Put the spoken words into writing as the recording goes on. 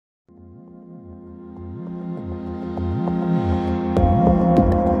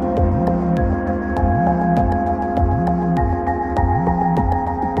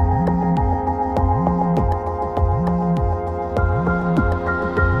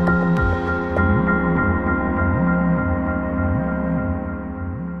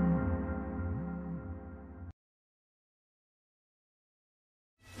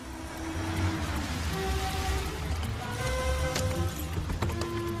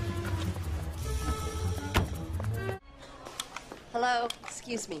Hello,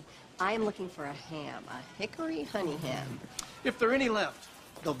 excuse me. I am looking for a ham, a hickory honey ham. If there are any left,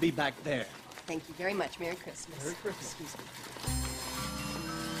 they'll be back there. Thank you very much. Merry Christmas. Merry Christmas. Excuse me.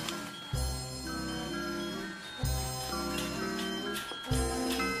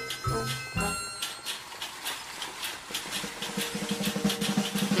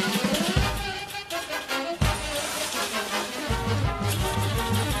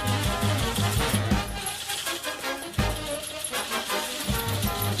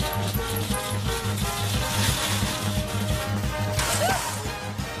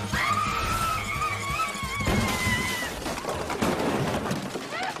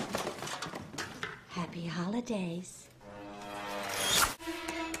 Happy holidays.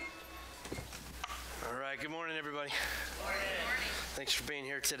 All right, good morning, everybody. Morning. Thanks for being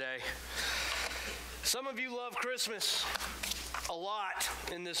here today. Some of you love Christmas a lot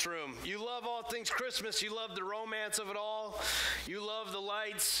in this room. You love all things Christmas. You love the romance of it all. You love the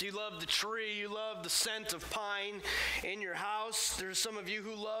lights. You love the tree. You love the scent of pine in your house. There's some of you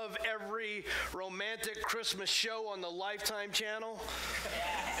who love every romantic Christmas show on the Lifetime channel.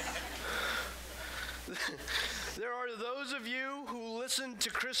 There are those of you who listen to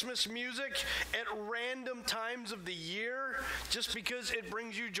Christmas music at random times of the year just because it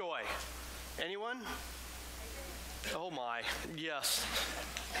brings you joy. Anyone? Oh my, yes.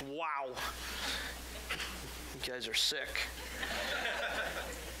 Wow. You guys are sick.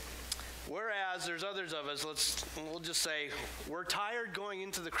 Whereas there's others of us, we'll just say, we're tired going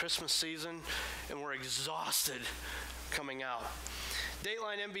into the Christmas season and we're exhausted coming out.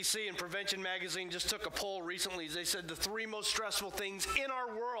 Dateline NBC and Prevention Magazine just took a poll recently. They said the 3 most stressful things in our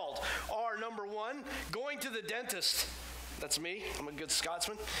world are, number 1, going to the dentist. That's me. I'm a good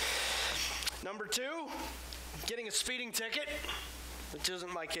Scotsman. Number 2, getting a speeding ticket, which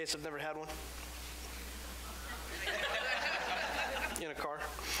isn't my case. I've never had one. In a car.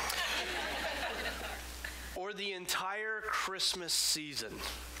 Or the entire Christmas season,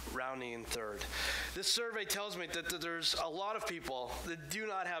 rounding in third. This survey tells me that there's a lot of people that do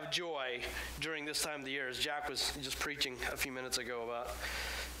not have joy during this time of the year, as Jack was just preaching a few minutes ago about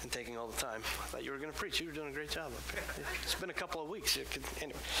and taking all the time. I thought you were going to preach. You were doing a great job up here. It's been a couple of weeks.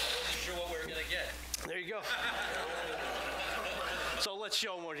 Anyway. Sure what we're going to get. There you go. So let's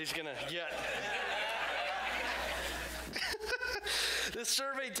show him what he's going to get. This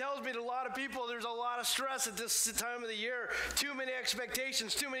survey tells me that a lot of people, there's a lot of stress at this time of the year. Too many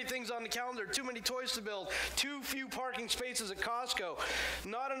expectations, too many things on the calendar, too many toys to build, too few parking spaces at Costco,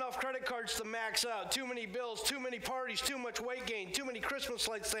 not enough credit cards to max out, too many bills, too many parties, too much weight gain, too many Christmas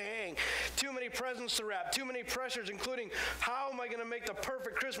lights to hang, too many presents to wrap, too many pressures, including how am I going to make the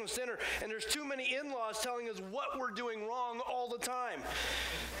perfect Christmas dinner? And there's too many in-laws telling us what we're doing wrong all the time.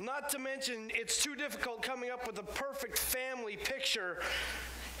 Not to mention, it's too difficult coming up with a perfect family picture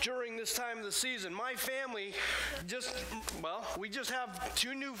during this time of the season. My family we just have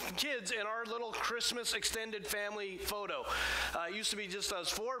 2 new kids in our little Christmas extended family photo. It used to be just us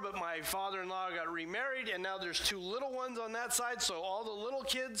 4, but my father-in-law got remarried, and now there's 2 little ones on that side, so all the little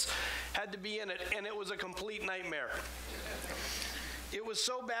kids had to be in it, and it was a complete nightmare. It was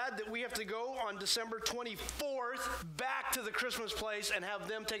so bad that we have to go on December 24th back to the Christmas place and have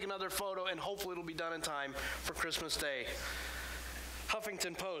them take another photo, and hopefully it'll be done in time for Christmas Day.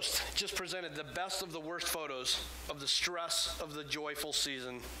 Huffington Post just presented the best of the worst photos of the stress of the joyful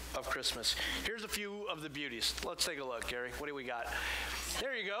season of Christmas. Here's a few of the beauties. Let's take a look, Gary. What do we got?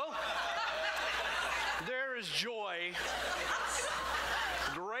 There you go. There is joy.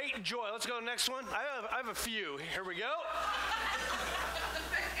 Great joy. Let's go to the next one. I have a few. Here we go.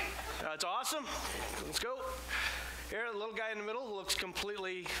 That's awesome. Let's go. Here, the little guy in the middle looks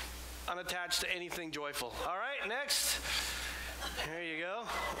completely unattached to anything joyful. All right, next. There you go.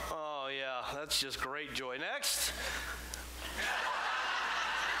 Oh, yeah, that's just great joy. Next.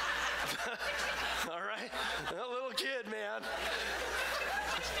 All right. That little kid, man.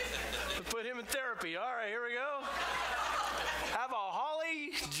 Put him in therapy. All right, here we go. Have a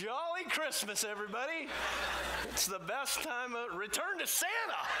holly jolly Christmas, everybody. It's the best time of return to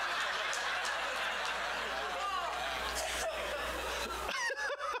Santa.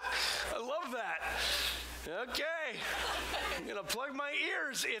 I love that. Okay. I'm going to plug my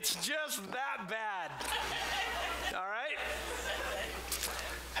ears. It's just that bad. All right?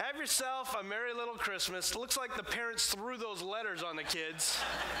 Have yourself a merry little Christmas. It looks like the parents threw those letters on the kids.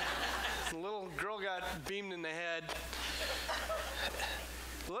 The little girl got beamed in the head.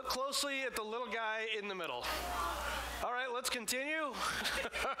 Look closely at the little guy in the middle. All right, let's continue.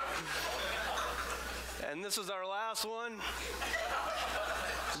 And this is our last one.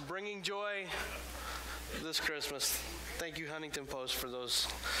 Bringing joy. this Christmas. Thank you, Huntington Post, for those.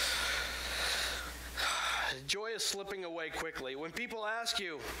 Joy is slipping away quickly. When people ask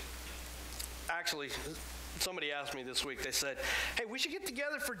you, actually, somebody asked me this week, they said, hey, we should get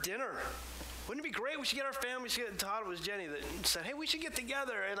together for dinner. Wouldn't it be great? We should get our families together. Todd, it was Jenny that said, hey, we should get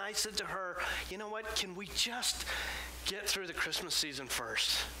together. And I said to her, you know what? Can we just get through the Christmas season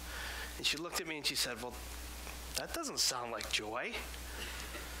first? And she looked at me and she said, well, that doesn't sound like joy.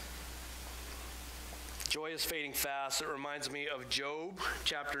 Joy is fading fast. It reminds me of Job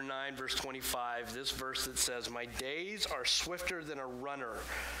chapter 9, verse 25. This verse that says, my days are swifter than a runner.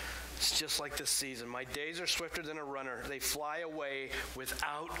 It's just like this season. My days are swifter than a runner. They fly away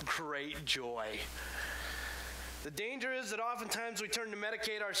without great joy. The danger is that oftentimes we turn to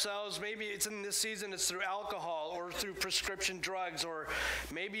medicate ourselves. Maybe it's in this season, it's through alcohol or through prescription drugs, or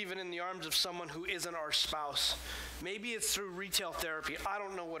maybe even in the arms of someone who isn't our spouse. Maybe it's through retail therapy. I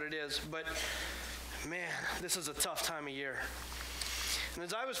don't know what it is, but man, this is a tough time of year. And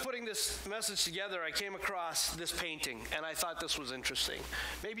as I was putting this message together, I came across this painting, and I thought this was interesting.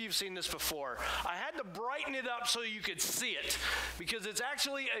 Maybe you've seen this before. I had to brighten it up so you could see it, because it's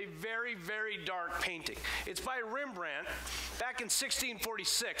actually a very, very dark painting. It's by Rembrandt back in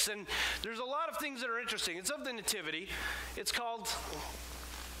 1646, and there's a lot of things that are interesting. It's of the Nativity. It's called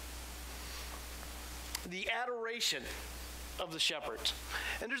The Adoration of the Shepherds.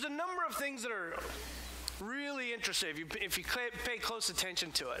 And there's a number of things that are really interesting if you pay close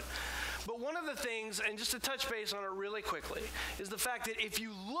attention to it. But one of the things, and just to touch base on it really quickly, is the fact that if you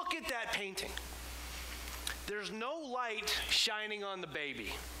look at that painting, there's no light shining on the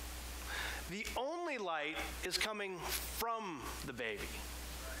baby. The only light is coming from the baby.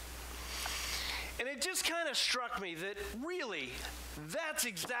 And it just kind of struck me that really, that's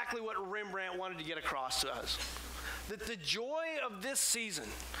exactly what Rembrandt wanted to get across to us. That the joy of this season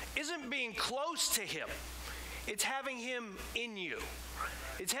isn't being close to him. It's having him in you.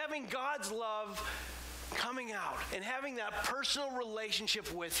 It's having God's love coming out and having that personal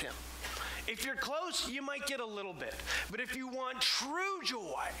relationship with him. If you're close, you might get a little bit. But if you want true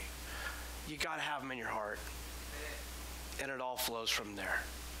joy, you got to have him in your heart. And it all flows from there.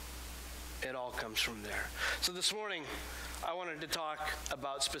 It all comes from there. So this morning, I wanted to talk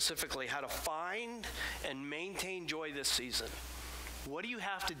about specifically how to find and maintain joy this season. What do you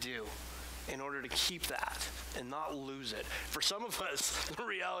have to do in order to keep that and not lose it? For some of us, the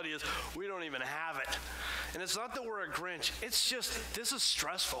reality is we don't even have it. And it's not that we're a Grinch. It's just, this is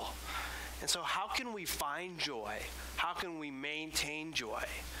stressful. And so how can we find joy? How can we maintain joy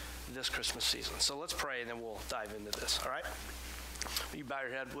this Christmas season? So let's pray and then we'll dive into this, all right? Will you bow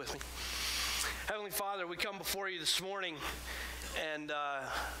your head with me? Heavenly Father, we come before you this morning, and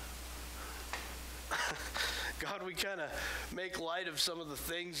God, we kind of make light of some of the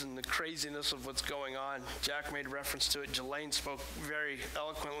things and the craziness of what's going on. Jack made reference to it. Jelaine spoke very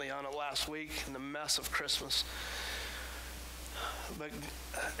eloquently on it last week, in the mess of Christmas. But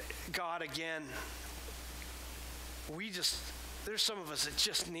God, again, there's some of us that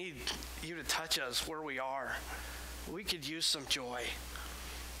just need you to touch us where we are. We could use some joy.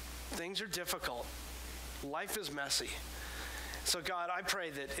 Things are difficult. Life is messy. So God, I pray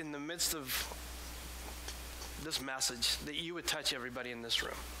that in the midst of this message, that you would touch everybody in this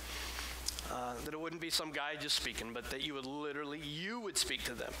room. That it wouldn't be some guy just speaking, but that you would speak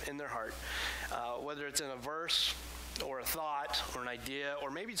to them in their heart. Whether it's in a verse or a thought or an idea, or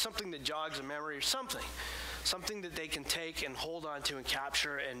maybe something that jogs a memory or something that they can take and hold on to and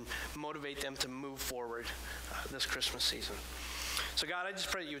capture and motivate them to move forward this Christmas season. So God, I just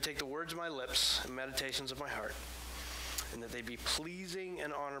pray that you would take the words of my lips and meditations of my heart, and that they be pleasing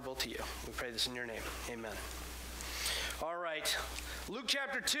and honorable to you. We pray this in your name. Amen. All right. Luke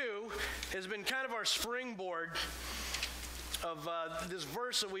chapter 2 has been kind of our springboard of this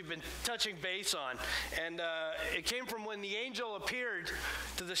verse that we've been touching base on. And it came from when the angel appeared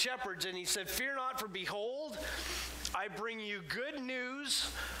to the shepherds, and he said, "Fear not, for behold, I bring you good news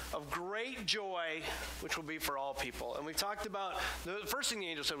of great joy, which will be for all people." And we talked about, the first thing the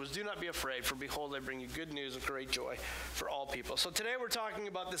angel said was, "Do not be afraid, for behold, I bring you good news of great joy for all people." So today we're talking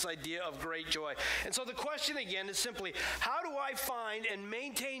about this idea of great joy. And so the question again is simply, how do I find and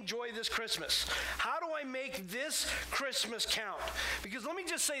maintain joy this Christmas? How do I make this Christmas count? Because let me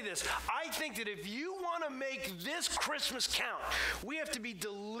just say this. I think that if you want to make this Christmas count, we have to be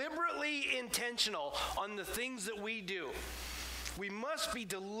deliberately intentional on the things that we do. We must be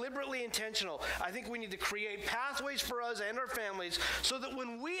deliberately intentional. I think we need to create pathways for us and our families so that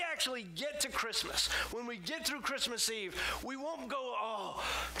when we actually get to Christmas, when we get through Christmas Eve, we won't go, "Oh,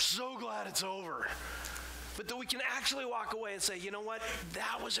 I'm so glad it's over." but that we can actually walk away and say, you know what,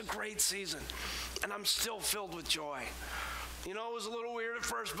 that was a great season, and I'm still filled with joy. You know, it was a little weird at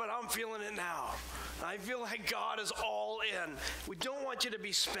first, but I'm feeling it now. I feel like God is all in. We don't want you to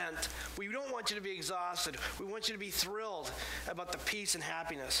be spent. We don't want you to be exhausted. We want you to be thrilled about the peace and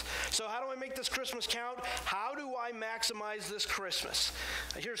happiness. So how do I make this Christmas count? How do I maximize this Christmas?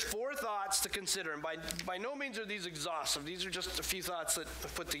 Here's 4 thoughts to consider. And by no means are these exhaustive. These are just a few thoughts that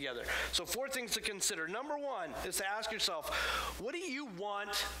I've put together. So 4 things to consider. Number 1 is to ask yourself, what do you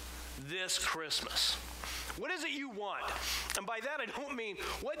want this Christmas? What is it you want? And by that, I don't mean,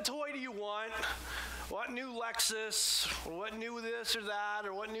 what toy do you want? What new Lexus? Or what new this or that?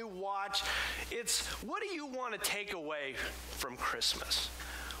 Or what new watch? It's, what do you want to take away from Christmas?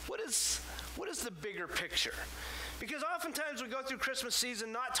 What is the bigger picture? Because oftentimes we go through Christmas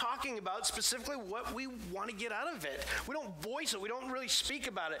season not talking about specifically what we want to get out of it. We don't voice it. We don't really speak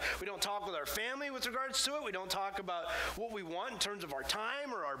about it. We don't talk with our family with regards to it. We don't talk about what we want in terms of our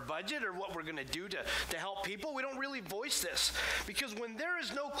time or our budget or what we're going to do to help people. We don't really voice this. Because when there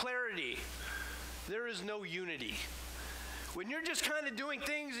is no clarity, there is no unity. When you're just kind of doing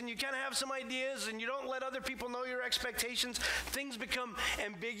things and you kind of have some ideas and you don't let other people know your expectations, things become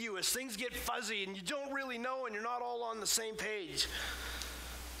ambiguous. Things get fuzzy and you don't really know and you're not all on the same page.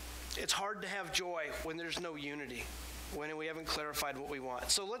 It's hard to have joy when there's no unity, when we haven't clarified what we want.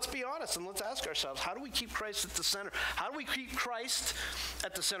 So let's be honest and let's ask ourselves, how do we keep Christ at the center? How do we keep Christ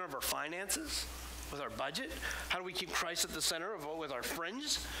at the center of our finances, with our budget? How do we keep Christ at the center with our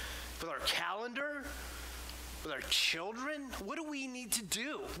friends, with our calendar, with our children? What do we need to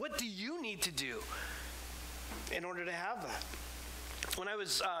do? What do you need to do in order to have that? When I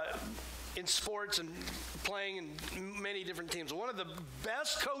was in sports and playing in many different teams, one of the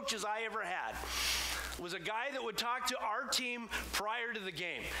best coaches I ever had was a guy that would talk to our team prior to the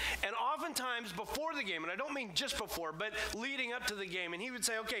game. And oftentimes before the game, and I don't mean just before, but leading up to the game. And he would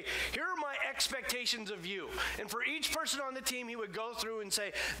say, okay, here are my expectations of you. And for each person on the team, he would go through and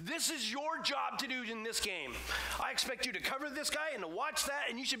say, this is your job to do in this game. I expect you to cover this guy and to watch that,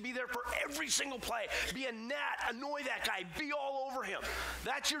 and you should be there for every single play. Be a gnat, annoy that guy, be all over him.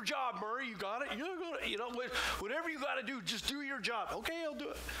 That's your job, Murray. You got it? You got it. You know, whatever you got to do, just do your job. Okay, I'll do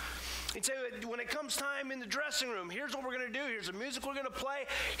it. He'd say, when it comes time in the dressing room, here's what we're going to do. Here's the music we're going to play.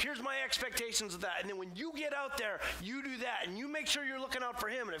 Here's my expectations of that. And then when you get out there, you do that. And you make sure you're looking out for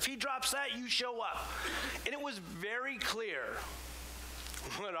him. And if he drops that, you show up. And it was very clear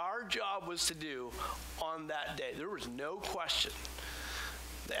what our job was to do on that day. There was no question.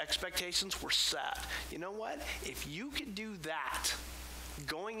 The expectations were set. You know what? If you could do that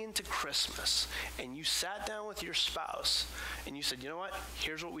going into Christmas, and you sat down with your spouse and you said, you know what,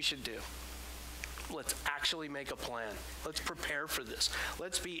 here's what we should do. Let's actually make a plan. Let's prepare for this.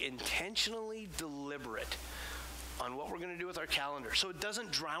 Let's be intentionally deliberate on what we're going to do with our calendar so it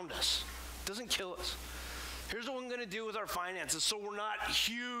doesn't drown us, doesn't kill us. Here's what we're going to do with our finances so we're not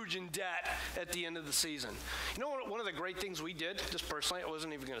huge in debt at the end of the season. You know, one of the great things we did, just personally, I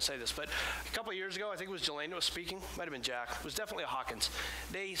wasn't even going to say this, but a couple of years ago, I think it was Jelaine that was speaking, might have been Jack, it was definitely a Hawkins.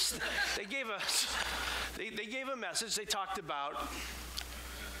 They gave a message. They talked about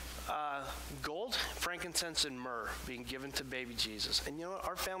gold, frankincense, and myrrh being given to baby Jesus. And you know what?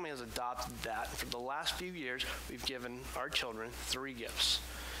 Our family has adopted that. For the last few years, we've given our children 3 gifts.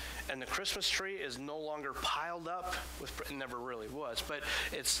 And the Christmas tree is no longer piled up with, it never really was, but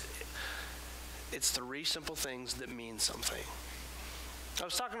it's 3 simple things that mean something. I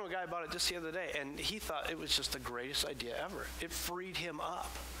was talking to a guy about it just the other day, and he thought it was just the greatest idea ever. It freed him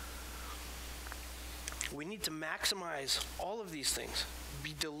up. We need to maximize all of these things.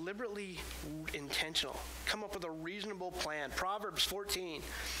 Be deliberately intentional. Come up with a reasonable plan. Proverbs 14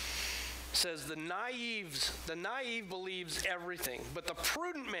 says, the naive believes everything, but the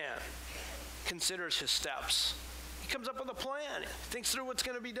prudent man considers his steps. He comes up with a plan, thinks through what's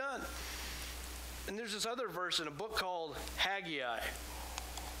going to be done. And there's this other verse in a book called Haggai.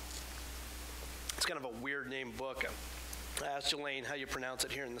 It's kind of a weird name book. I asked Jelaine how you pronounce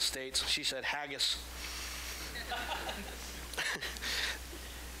it here in the States. She said haggis.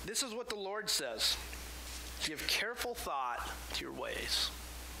 This is what the Lord says. Give careful thought to your ways.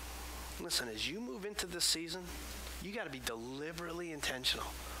 Listen, as you move into this season, you got to be deliberately intentional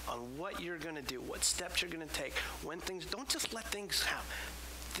on what you're going to do, what steps you're going to take, when things, don't just let things happen.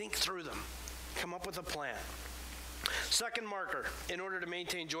 Think through them. Come up with a plan. Second marker, in order to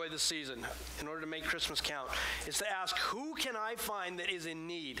maintain joy this season, in order to make Christmas count, is to ask, who can I find that is in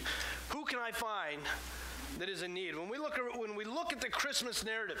need? Who can I find that is in need. When we look at the Christmas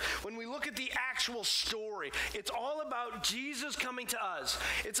narrative, when we look at the actual story, it's all about Jesus coming to us.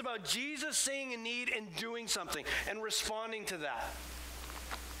 It's about Jesus seeing a need and doing something and responding to that.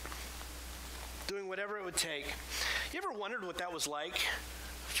 Doing whatever it would take. You ever wondered what that was like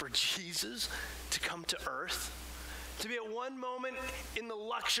for Jesus to come to earth? To be at one moment in the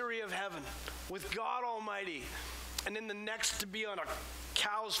luxury of heaven with God Almighty, and then the next to be on a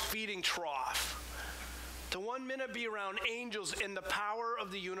cow's feeding trough. To 1 minute be around angels in the power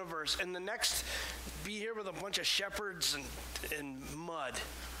of the universe, and the next be here with a bunch of shepherds and mud.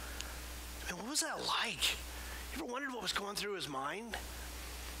 I mean, what was that like? You ever wondered what was going through his mind?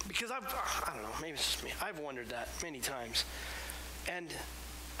 Because I don't know, maybe it's just me. I've wondered that many times. And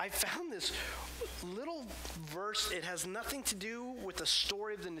I found this little verse. It has nothing to do with the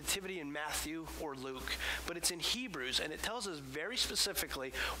story of the Nativity in Matthew or Luke, but it's in Hebrews, and it tells us very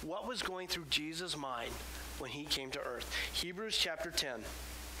specifically what was going through Jesus' mind when he came to earth. Hebrews chapter 10,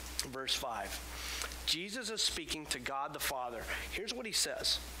 verse 5. Jesus is speaking to God the Father. Here's what he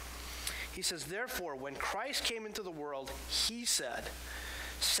says. He says, "Therefore, when Christ came into the world, he said,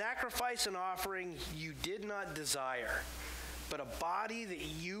 'Sacrifice and offering you did not desire, but a body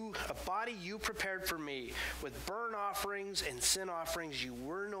you prepared for me. With burnt offerings and sin offerings you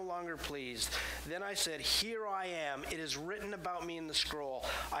were no longer pleased. Then I said, here I am. It is written about me in the scroll.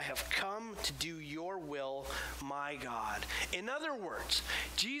 I have come to do your will, my God.'" In other words,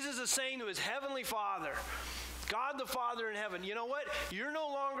 Jesus is saying to his heavenly Father, God the Father in heaven, you know what? You're no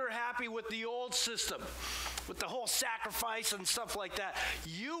longer happy with the old system, with the whole sacrifice and stuff like that.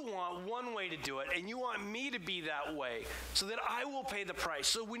 You want one way to do it, and you want me to be that way so that I will pay the price.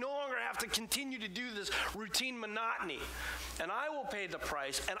 So we no longer have to continue to do this routine monotony. And I will pay the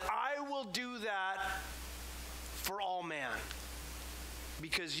price, and I will do that for all man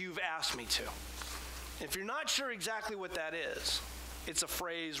because you've asked me to. If you're not sure exactly what that is, it's a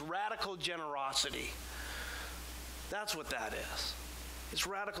phrase, radical generosity. That's what that is. It's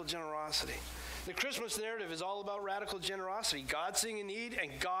radical generosity. The Christmas narrative is all about radical generosity, God seeing a need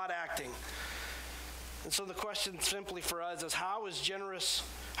and God acting. And so the question simply for us is, how is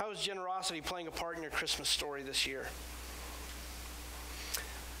generosity playing a part in your Christmas story this year?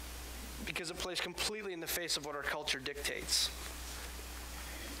 Because it plays completely in the face of what our culture dictates.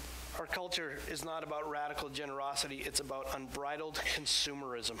 Our culture is not about radical generosity, it's about unbridled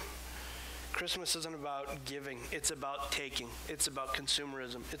consumerism. Christmas isn't about giving, it's about taking. It's about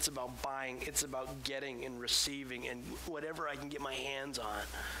consumerism. It's about buying. It's about getting and receiving and whatever I can get my hands on.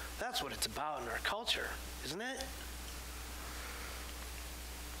 That's what it's about in our culture, isn't it?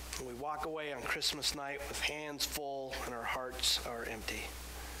 And we walk away on Christmas night with hands full and our hearts are empty.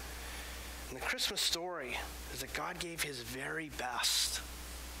 And the Christmas story is that God gave his very best.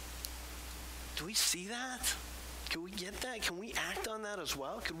 Do we see that? Can we get that? Can we act on that as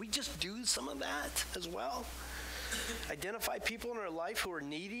well? Could we just do some of that as well? Identify people in our life who are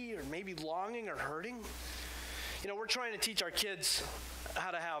needy or maybe longing or hurting. You know, we're trying to teach our kids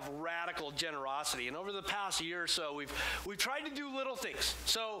how to have radical generosity. And over the past year or so, we've tried to do little things.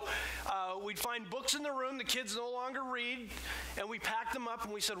 So we'd find books in the room the kids no longer read, and we packed them up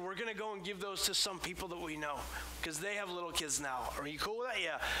and we said, we're going to go and give those to some people that we know because they have little kids now. Are you cool with that?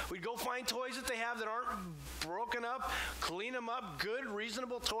 Yeah. We'd go find toys that they have that aren't broken up, clean them up, good,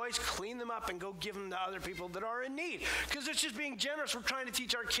 reasonable toys, clean them up and go give them to other people that are in need because it's just being generous. We're trying to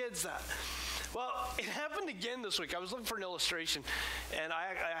teach our kids that. Well, it happened again this week. I was looking for an illustration, and I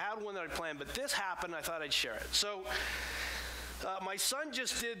had one that I planned, but this happened, I thought I'd share it. So my son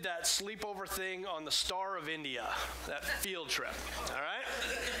just did that sleepover thing on the Star of India, that field trip, all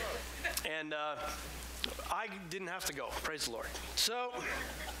right? And I didn't have to go, praise the Lord. So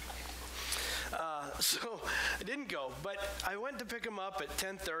I didn't go, but I went to pick him up at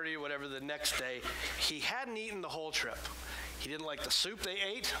 10:30 or whatever the next day. He hadn't eaten the whole trip. He didn't like the soup they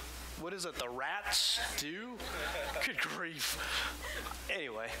ate. What is it, the rat stew? Good grief.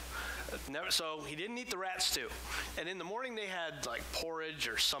 Anyway, so he didn't eat the rat stew. And in the morning they had like porridge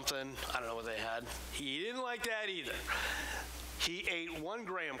or something. I don't know what they had. He didn't like that either. He ate 1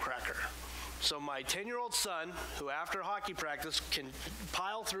 graham cracker. So my 10-year-old son, who after hockey practice can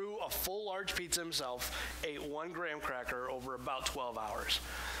pile through a full large pizza himself, ate 1 graham cracker over about 12 hours.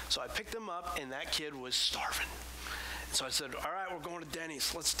 So I picked him up and that kid was starving. So I said, all right, we're going to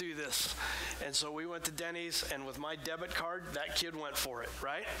Denny's. Let's do this. And so we went to Denny's, and with my debit card, that kid went for it,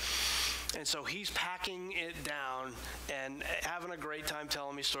 right? And so he's packing it down and having a great time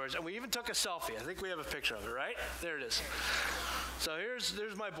telling me stories. And we even took a selfie. I think we have a picture of it, right? There it is. So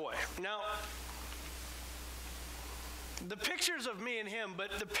there's my boy. Now, the picture's of me and him,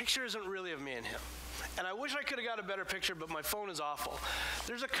 but the picture isn't really of me and him. And I wish I could have got a better picture, but my phone is awful.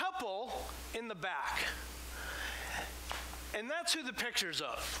 There's a couple in the back, and that's who the picture's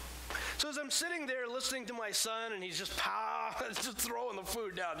of. So as I'm sitting there listening to my son, and he's just throwing the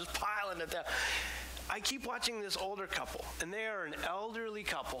food down, just piling it down, I keep watching this older couple, and they are an elderly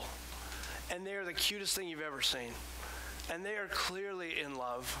couple, and they are the cutest thing you've ever seen. And they are clearly in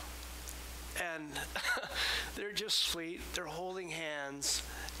love. And they're just sweet. They're holding hands.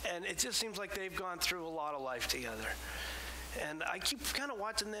 And it just seems like they've gone through a lot of life together. And I keep kind of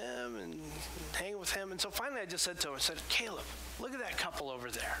watching them and hanging with him. And so finally I just said to him, I said, Caleb, look at that couple over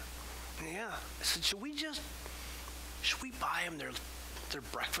there. And yeah. I said, should we buy them their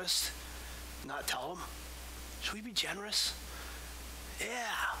breakfast? Not tell them? Should we be generous?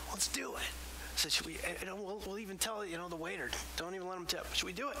 Yeah, let's do it. I said, should we, we'll even tell, the waiter, don't even let him tip. Should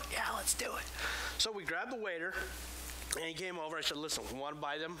we do it? Yeah, let's do it. So we grabbed the waiter, and he came over. I said, listen, we want to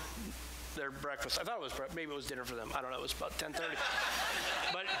buy them their breakfast. I thought it was, maybe it was dinner for them. I don't know, it was about 10:30.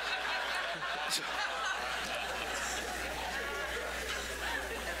 But, so,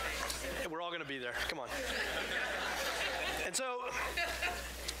 we're all going to be there. Come on. And so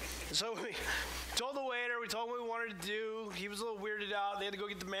we told the waiter, we told him what we wanted to do. He was a little weirded out. They had to go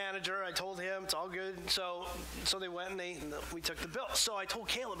get the manager. I told him, it's all good. So they went and we took the bill. So I told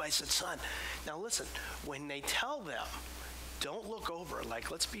Caleb, I said, son, now listen, when they tell them, don't look over.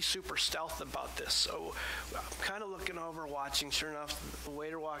 Like, let's be super stealth about this. So I'm kind of looking over, watching. Sure enough, the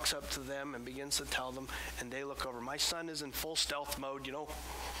waiter walks up to them and begins to tell them, and they look over. My son is in full stealth mode, I'm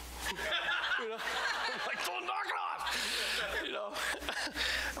like, don't knock it off.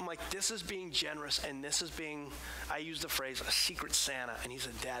 I'm like, this is being generous, and this is being, I use the phrase, a secret Santa. And he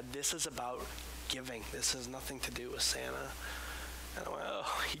said, Dad, this is about giving. This has nothing to do with Santa. And I went,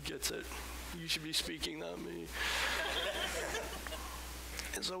 oh, he gets it. You should be speaking, not me.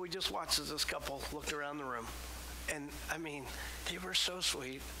 And so we just watched as this couple looked around the room. And, they were so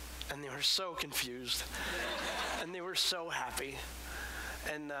sweet, and they were so confused, and they were so happy.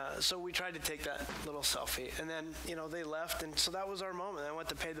 And so we tried to take that little selfie. And then, they left, and so that was our moment. I went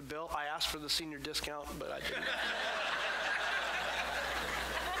to pay the bill. I asked for the senior discount, but I didn't.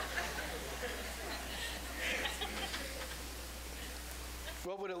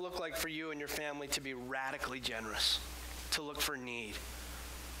 What would it look like for you and your family to be radically generous, to look for need?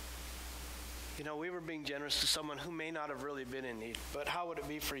 We were being generous to someone who may not have really been in need, but how would it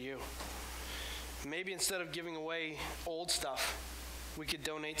be for you? Maybe instead of giving away old stuff, we could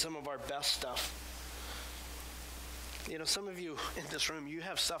donate some of our best stuff. Some of you in this room, you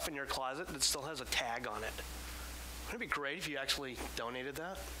have stuff in your closet that still has a tag on it. Wouldn't it be great if you actually donated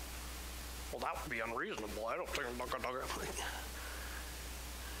that? Well, that would be unreasonable. I don't think I'm not going to do it.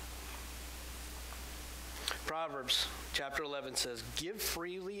 Proverbs chapter 11 says, give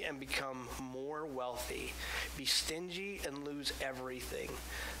freely and become more wealthy. Be stingy and lose everything.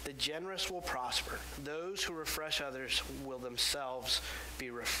 The generous will prosper. Those who refresh others will themselves be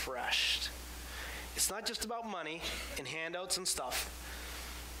refreshed. It's not just about money and handouts and stuff.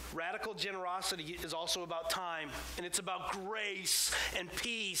 Radical generosity is also about time, and it's about grace and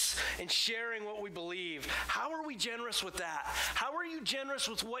peace and sharing what we believe. How are we generous with that? How are you generous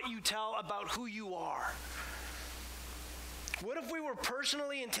with what you tell about who you are? What if we were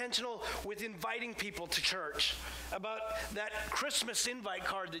personally intentional with inviting people to church? About that Christmas invite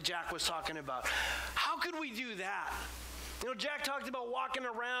card that Jack was talking about. How could we do that? Jack talked about walking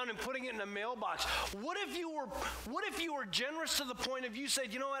around and putting it in a mailbox. What if you were generous to the point of you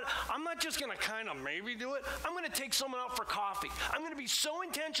said, you know what, I'm not just going to kind of maybe do it. I'm going to take someone out for coffee. I'm going to be so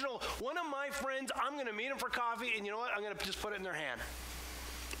intentional. One of my friends, I'm going to meet him for coffee, and you know what, I'm going to just put it in their hand.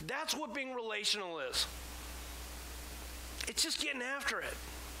 That's what being relational is. It's just getting after it.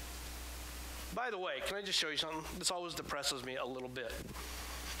 By the way, can I just show you something? This always depresses me a little bit.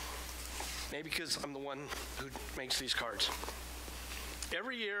 Maybe because I'm the one who makes these cards.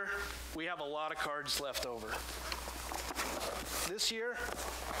 Every year, we have a lot of cards left over. This year,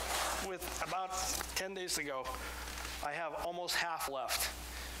 with about 10 days to go, I have almost half left.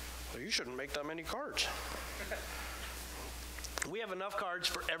 Well, you shouldn't make that many cards. We have enough cards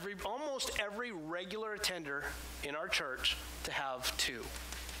for almost every regular attender in our church to have 2.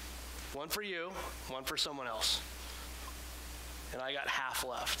 One for you, one for someone else. And I got half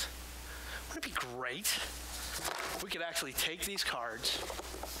left. Wouldn't it be great if we could actually take these cards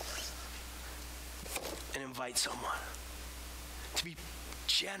and invite someone to be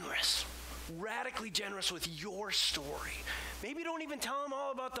generous radically generous with your story. Maybe don't even tell them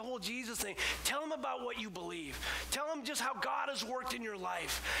all about the whole Jesus thing. Tell them about what you believe. Tell them just how God has worked in your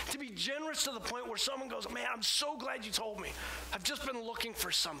life. To be generous to the point where someone goes, man, I'm so glad you told me. I've just been looking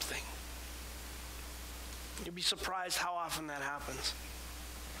for something. You'll be surprised how often that happens.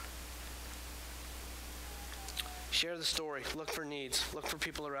 Share the story. Look for needs. Look for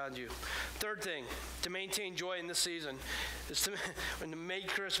people around you. Third thing, to maintain joy in this season, is to make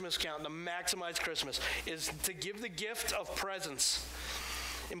Christmas count, to maximize Christmas, is to give the gift of presence.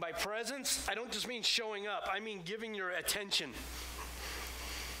 And by presence, I don't just mean showing up. I mean giving your attention.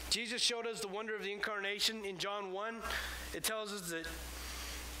 Jesus showed us the wonder of the incarnation in John 1. It tells us that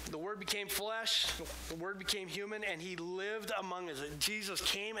the Word became flesh, the Word became human, and he lived among us. Jesus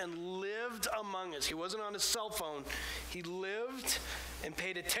came and lived among us. He wasn't on his cell phone. He lived and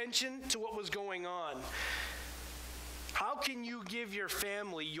paid attention to what was going on. How can you give your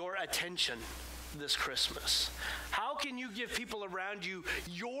family your attention this Christmas? How can you give people around you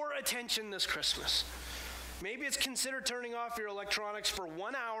your attention this Christmas? Maybe it's consider turning off your electronics for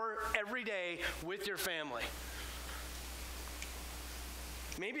 1 hour every day with your family.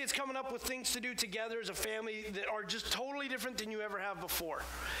 Maybe it's coming up with things to do together as a family that are just totally different than you ever have before.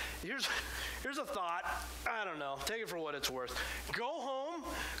 Here's a thought. I don't know. Take it for what it's worth. Go home,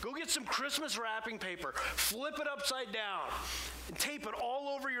 go get some Christmas wrapping paper, flip it upside down, and tape it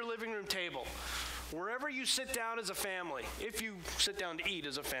all over your living room table. Wherever you sit down as a family, if you sit down to eat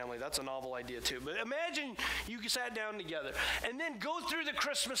as a family, that's a novel idea too. But imagine you sat down together and then go through the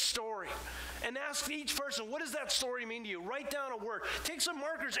Christmas story and ask each person, what does that story mean to you? Write down a word. Take some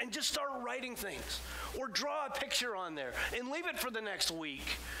markers and just start writing things. Or draw a picture on there and leave it for the next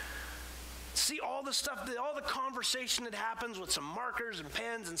week. See all the stuff, all the conversation that happens with some markers and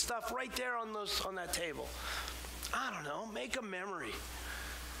pens and stuff right there on that table. I don't know, make a memory.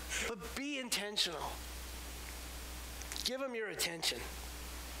 But be intentional. Give them your attention.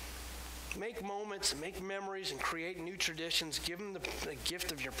 Make moments, make memories, and create new traditions. Give them the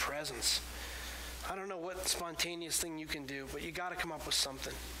gift of your presence. I don't know what spontaneous thing you can do, but you got to come up with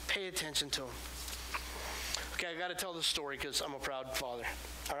something. Pay attention to them. Okay, I got to tell this story because I'm a proud father.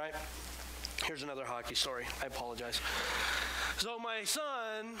 All right? Here's another hockey story. I apologize. So my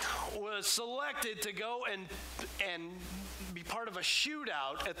son was selected to go and be part of a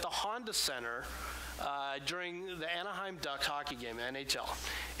shootout at the Honda Center during the Anaheim Ducks hockey game, NHL.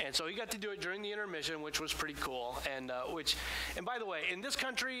 And so he got to do it during the intermission, which was pretty cool. And by the way, in this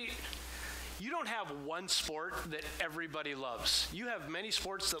country, you don't have one sport that everybody loves. You have many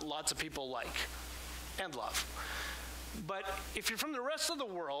sports that lots of people like and love. But if you're from the rest of the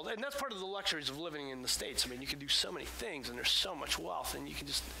world, and that's part of the luxuries of living in the States, I mean, you can do so many things, and there's so much wealth, and you can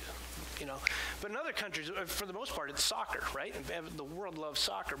just, But in other countries, for the most part, it's soccer, right? The world loves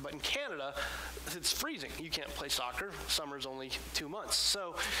soccer. But in Canada, it's freezing. You can't play soccer. Summer's only 2 months.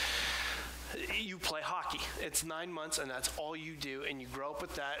 So you play hockey. It's 9 months, and that's all you do, and you grow up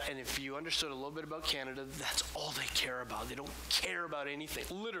with that. And if you understood a little bit about Canada, that's all they care about. They don't care about anything.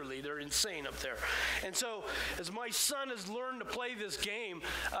 Literally, they're insane up there. And so as my son has learned to play this game,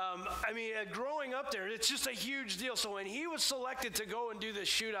 growing up there, it's just a huge deal. So when he was selected to go and do this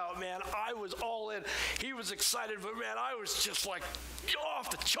shootout, man, I was all in. He was excited, but man, I was just like off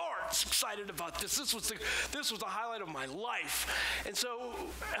the charts excited about this. This was the highlight of my life. And so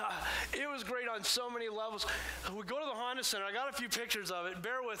it was great on so many levels. We go to the Honda Center. I got a few pictures of it.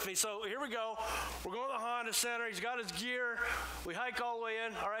 Bear with me. So here we go. We're going to the Honda Center. He's got his gear. We hike all the way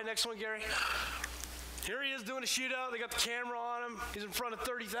in. All right, next one, Gary. Here he is doing a shootout. They got the camera on him. He's in front of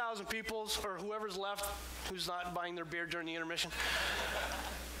 30,000 people, or whoever's left, who's not buying their beer during the intermission.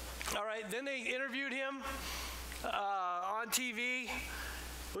 All right, then they interviewed him on TV,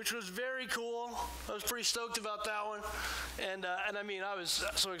 which was very cool. I was pretty stoked about that one. And I was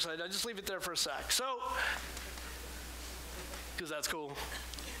so excited. I'll just leave it there for a sec. So, because that's cool.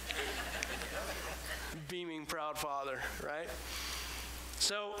 Beaming proud father, right?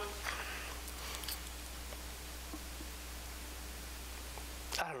 So,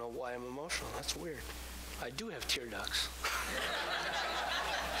 I don't know why I'm emotional. That's weird. I do have tear ducts.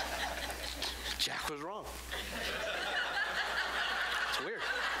 Jack was wrong. It's weird.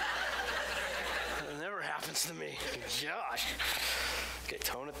 It never happens to me. Gosh. Okay,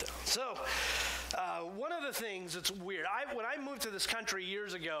 tone it down. So, one of the things that's weird, when I moved to this country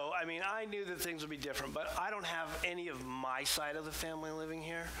years ago, I knew that things would be different, but I don't have any of my side of the family living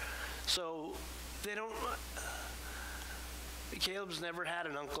here. So, they don't... Caleb's never had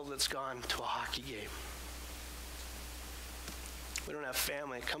an uncle that's gone to a hockey game. We don't have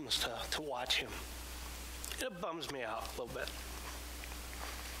family that comes to watch him. It bums me out a little bit.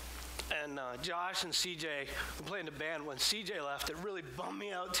 and Josh and CJ were playing the band. When CJ left, it really bummed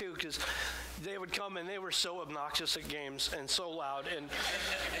me out too, because they would come and they were so obnoxious at games and so loud, and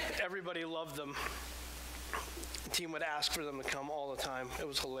everybody loved them. The team would ask for them to come all the time. It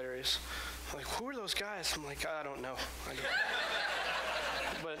was hilarious. I'm like, who are those guys? I'm like, I don't know.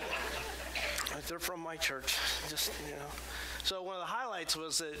 But they're from my church, just, you know. So one of the highlights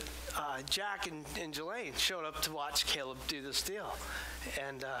was that Jack and Jelaine showed up to watch Caleb do this deal.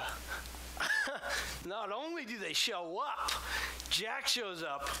 And not only do they show up, Jack shows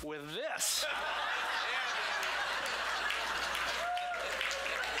up with this.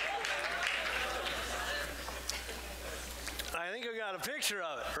 I think I got a picture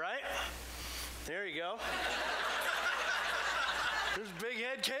of it, right? There you go. There's Big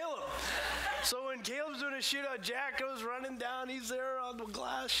Head Caleb. So when Caleb's doing a shootout, Jack goes running down. He's there on the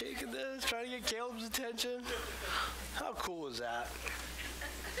glass shaking this, trying to get Caleb's attention. How cool is that?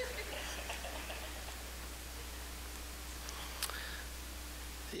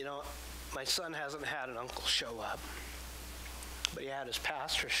 You know, my son hasn't had an uncle show up, but he had his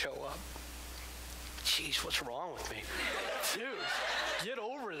pastor show up. Jeez, what's wrong with me? Dude, get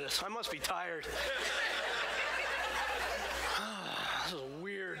over this. I must be tired. This is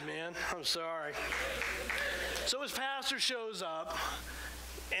weird, man. I'm sorry. So his pastor shows up,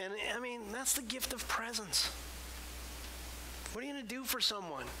 and I mean, that's the gift of presence. What are you going to do for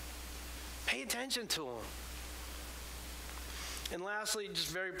someone? Pay attention to them. And lastly,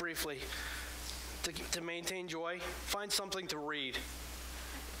 just very briefly, to maintain joy, find something to read.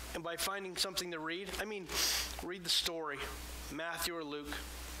 And by finding something to read, I mean, read the story, Matthew or Luke.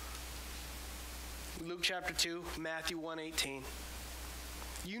 Luke chapter 2, Matthew 1:18.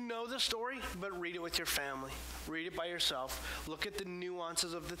 You know the story, but read it with your family. Read it by yourself. Look at the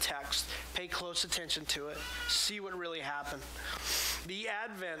nuances of the text. Pay close attention to it. See what really happened. The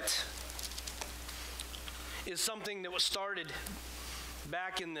Advent is something that was started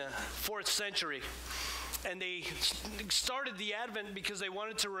back in the 4th century. And they started the Advent because they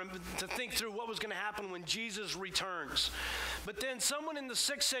wanted to think through what was going to happen when Jesus returns. But then someone in the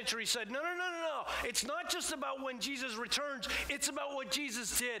 6th century said, no. It's not just about when Jesus returns. It's about what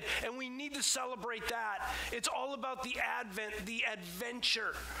Jesus did. And we need to celebrate that. It's all about the Advent, the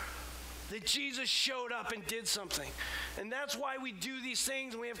adventure. That Jesus showed up and did something. And that's why we do these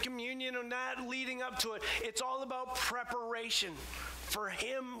things. We have communion and that leading up to it. It's all about preparation for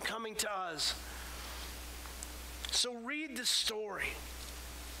him coming to us. So read the story.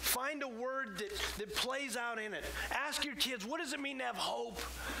 Find a word that plays out in it. Ask your kids, what does it mean to have hope?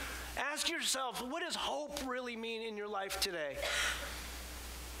 Ask yourself, what does hope really mean in your life today?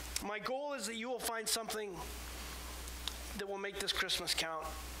 My goal is that you will find something that will make this Christmas count.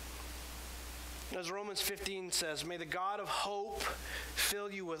 As Romans 15 says, may the God of hope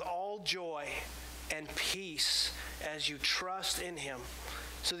fill you with all joy and peace as you trust in him,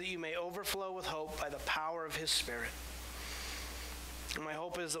 so that you may overflow with hope by the power of his Spirit. And my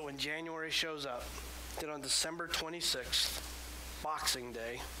hope is that when January shows up, that on December 26th, Boxing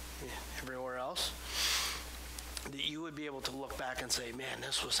Day, everywhere else, that you would be able to look back and say, man,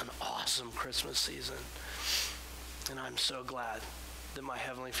 this was an awesome Christmas season. And I'm so glad that my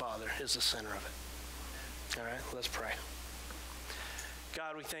Heavenly Father is the center of it. All right, let's pray.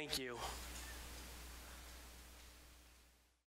 God, we thank you